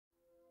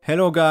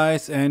Hello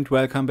guys and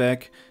welcome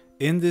back.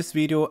 In this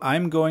video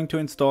I'm going to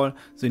install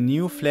the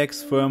new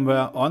FLEX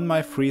firmware on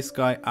my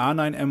FrSky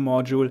R9M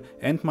module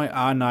and my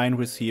R9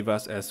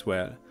 receivers as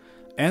well.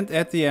 And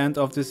at the end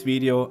of this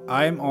video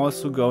I'm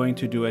also going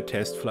to do a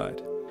test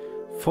flight.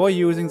 For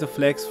using the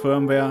FLEX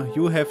firmware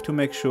you have to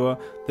make sure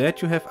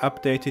that you have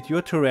updated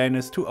your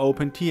Taranis to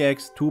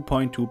OpenTX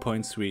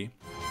 2.2.3.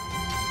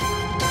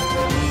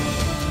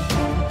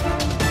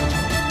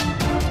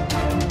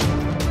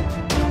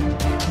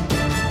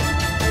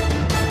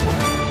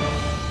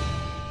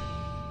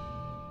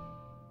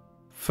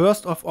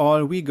 First of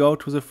all, we go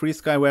to the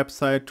FrSky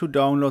website to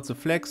download the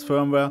FLEX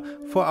firmware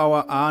for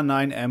our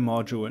R9M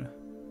module.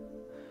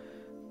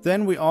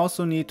 Then we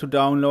also need to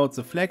download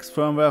the FLEX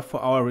firmware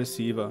for our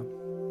receiver.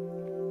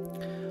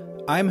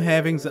 I'm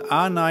having the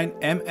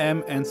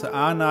R9MM and the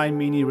R9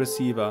 mini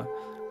receiver.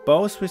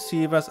 Both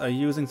receivers are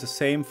using the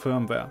same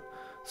firmware,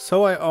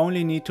 so I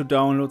only need to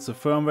download the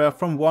firmware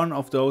from one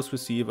of those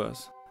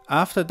receivers.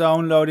 After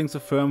downloading the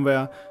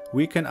firmware,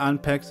 we can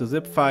unpack the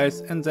zip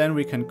files and then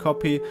we can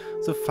copy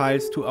the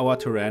files to our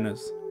Taranis.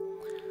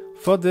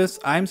 For this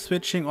I'm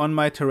switching on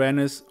my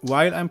Taranis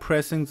while I'm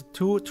pressing the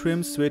two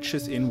trim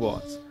switches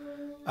inwards.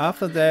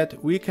 After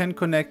that we can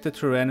connect the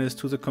Taranis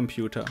to the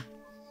computer.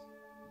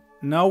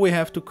 Now we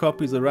have to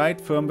copy the right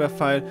firmware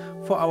file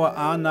for our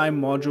R9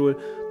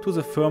 module to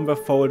the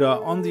firmware folder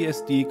on the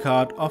SD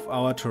card of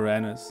our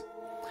Taranis.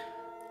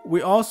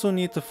 We also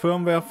need the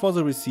firmware for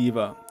the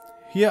receiver.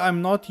 Here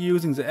I'm not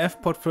using the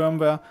FPOD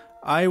firmware,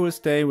 I will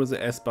stay with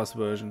the S-Bus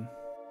version.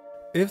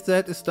 If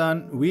that is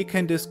done, we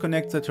can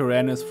disconnect the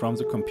Taranis from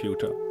the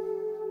computer.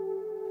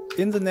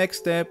 In the next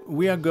step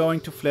we are going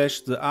to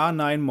flash the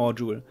R9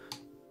 module.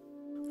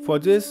 For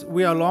this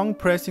we are long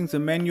pressing the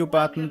menu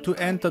button to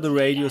enter the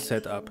radio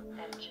setup.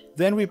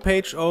 Then we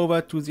page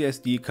over to the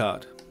SD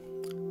card.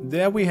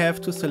 There we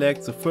have to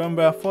select the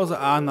firmware for the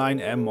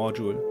R9M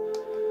module.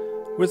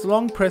 With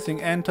long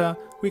pressing enter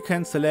we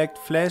can select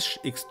Flash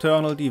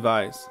External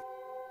Device.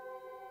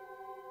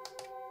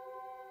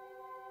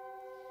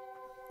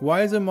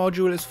 While the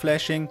module is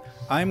flashing,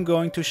 I'm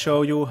going to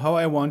show you how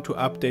I want to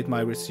update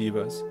my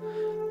receivers.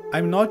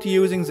 I'm not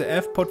using the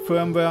FPOD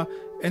firmware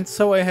and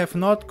so I have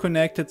not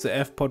connected the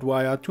FPOD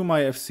wire to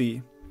my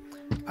FC.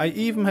 I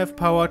even have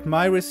powered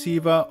my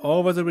receiver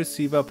over the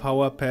receiver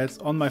power pads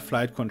on my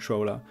flight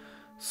controller,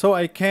 so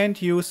I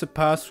can't use the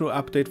pass-through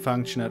update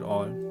function at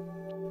all.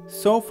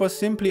 So for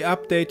simply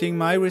updating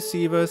my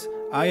receivers,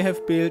 I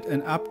have built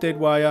an update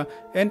wire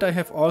and I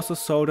have also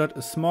soldered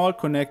a small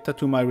connector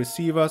to my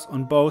receivers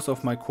on both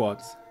of my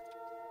quads.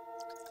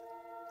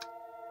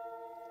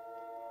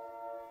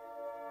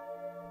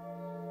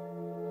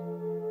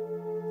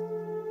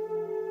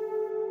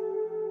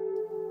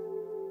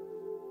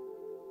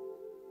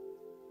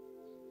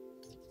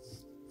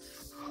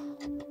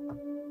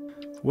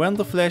 When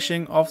the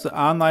flashing of the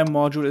R9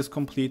 module is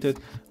completed,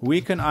 we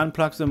can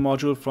unplug the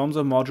module from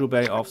the module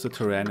bay of the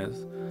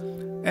Taranis.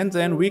 And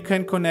then we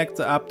can connect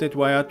the update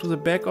wire to the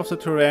back of the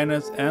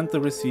Taranis and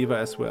the receiver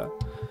as well.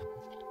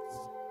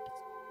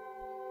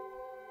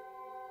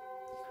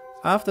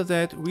 After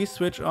that we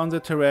switch on the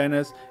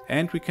Taranis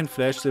and we can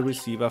flash the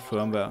receiver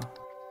firmware.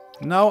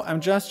 Now I'm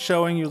just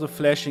showing you the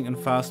flashing in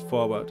fast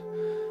forward.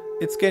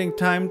 It's getting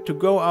time to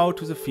go out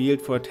to the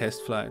field for a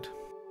test flight.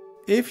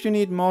 If you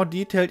need more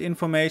detailed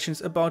information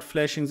about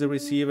flashing the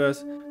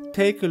receivers,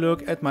 take a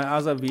look at my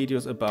other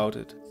videos about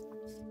it.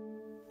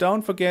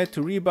 Don't forget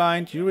to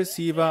rebind your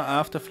receiver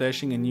after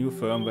flashing a new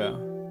firmware.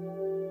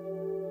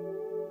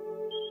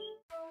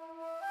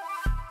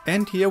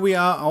 And here we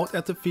are out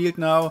at the field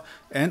now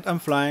and I'm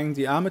flying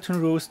the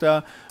Armaton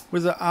Rooster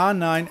with the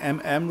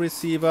R9MM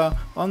receiver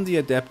on the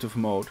adaptive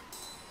mode.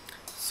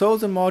 So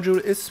the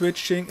module is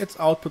switching its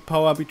output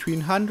power between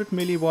 100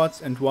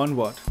 mW and 1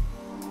 watt.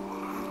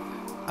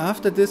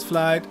 After this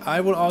flight I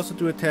will also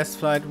do a test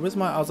flight with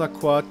my other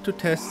quad to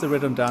test the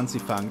redundancy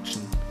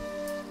function.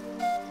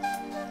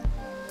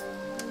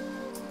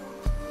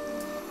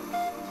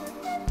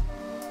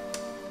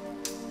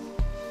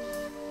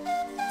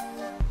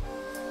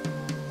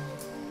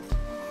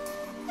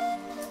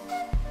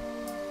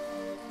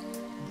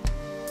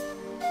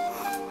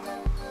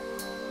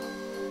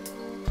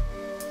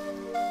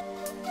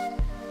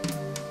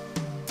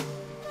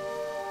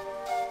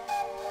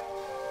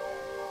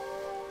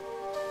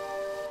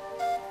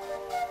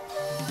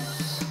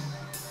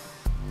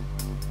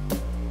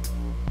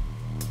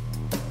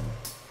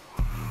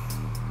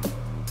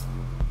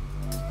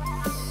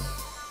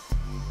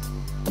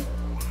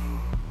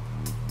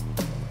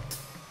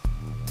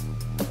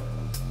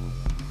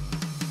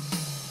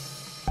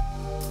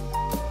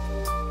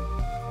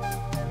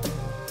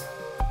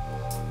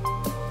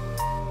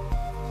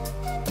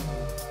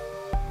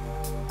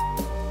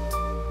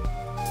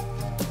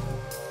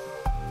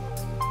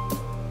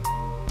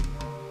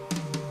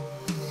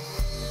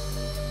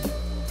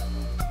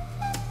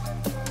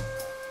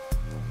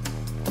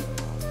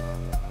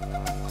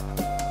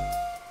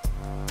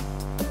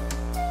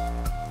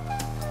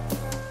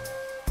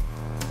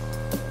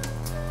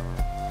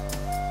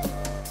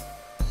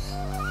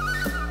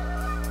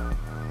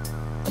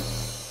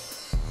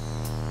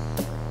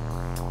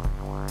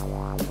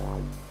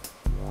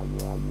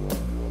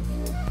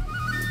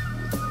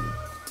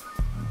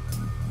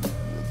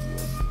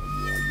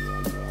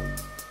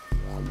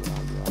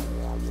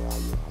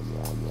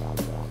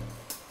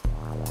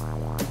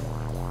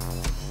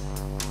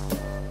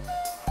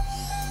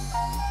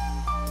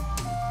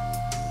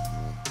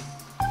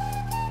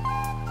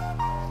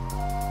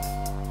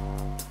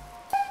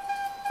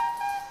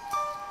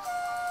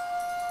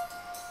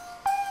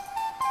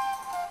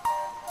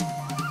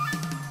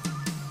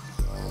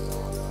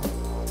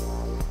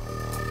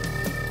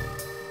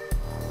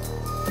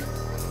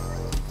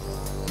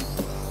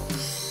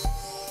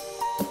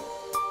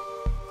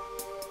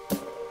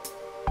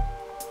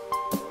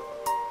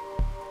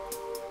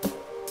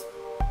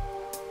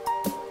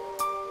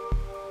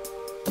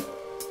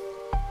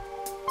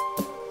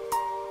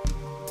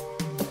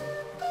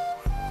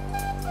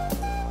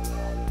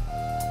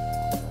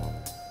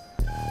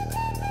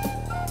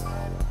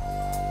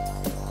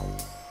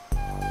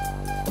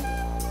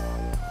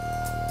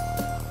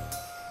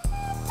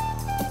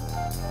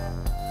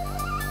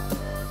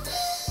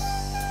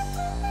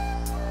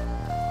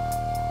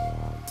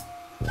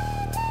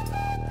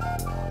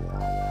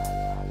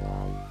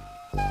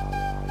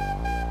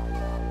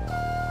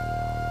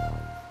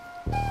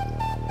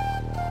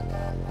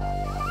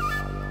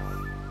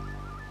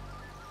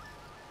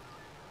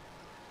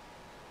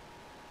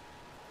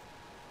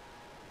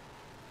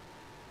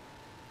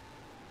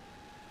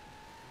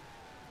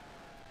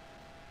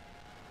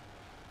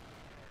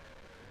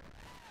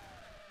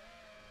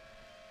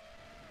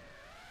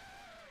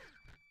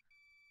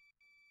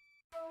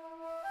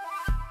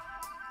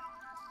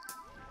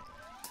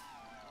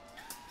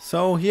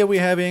 So here we're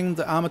having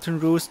the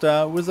Armaton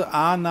Rooster with the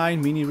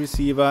R9 mini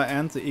receiver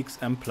and the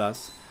XM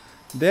Plus.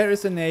 There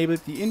is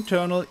enabled the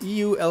internal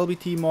EU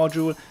LBT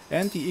module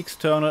and the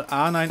external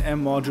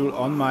R9M module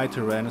on my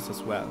Tyrannus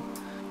as well.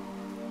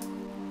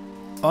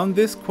 On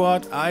this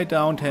quad I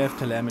don't have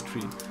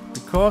telemetry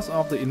because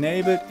of the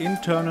enabled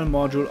internal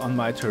module on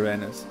my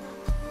Tyrannus.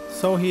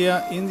 So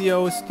here in the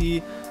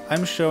OSD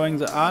I'm showing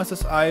the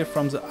RSSI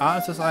from the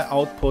RSSI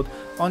output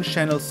on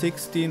channel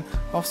 16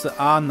 of the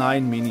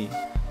R9 mini.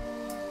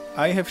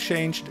 I have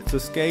changed the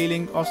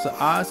scaling of the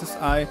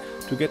RSSI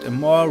to get a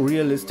more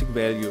realistic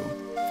value.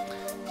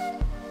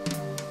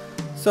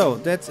 So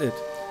that's it.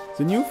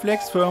 The new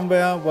FLEX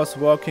firmware was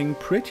working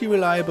pretty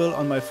reliable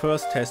on my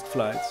first test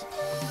flights.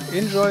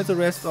 Enjoy the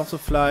rest of the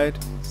flight,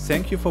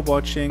 thank you for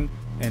watching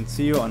and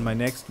see you on my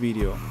next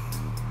video.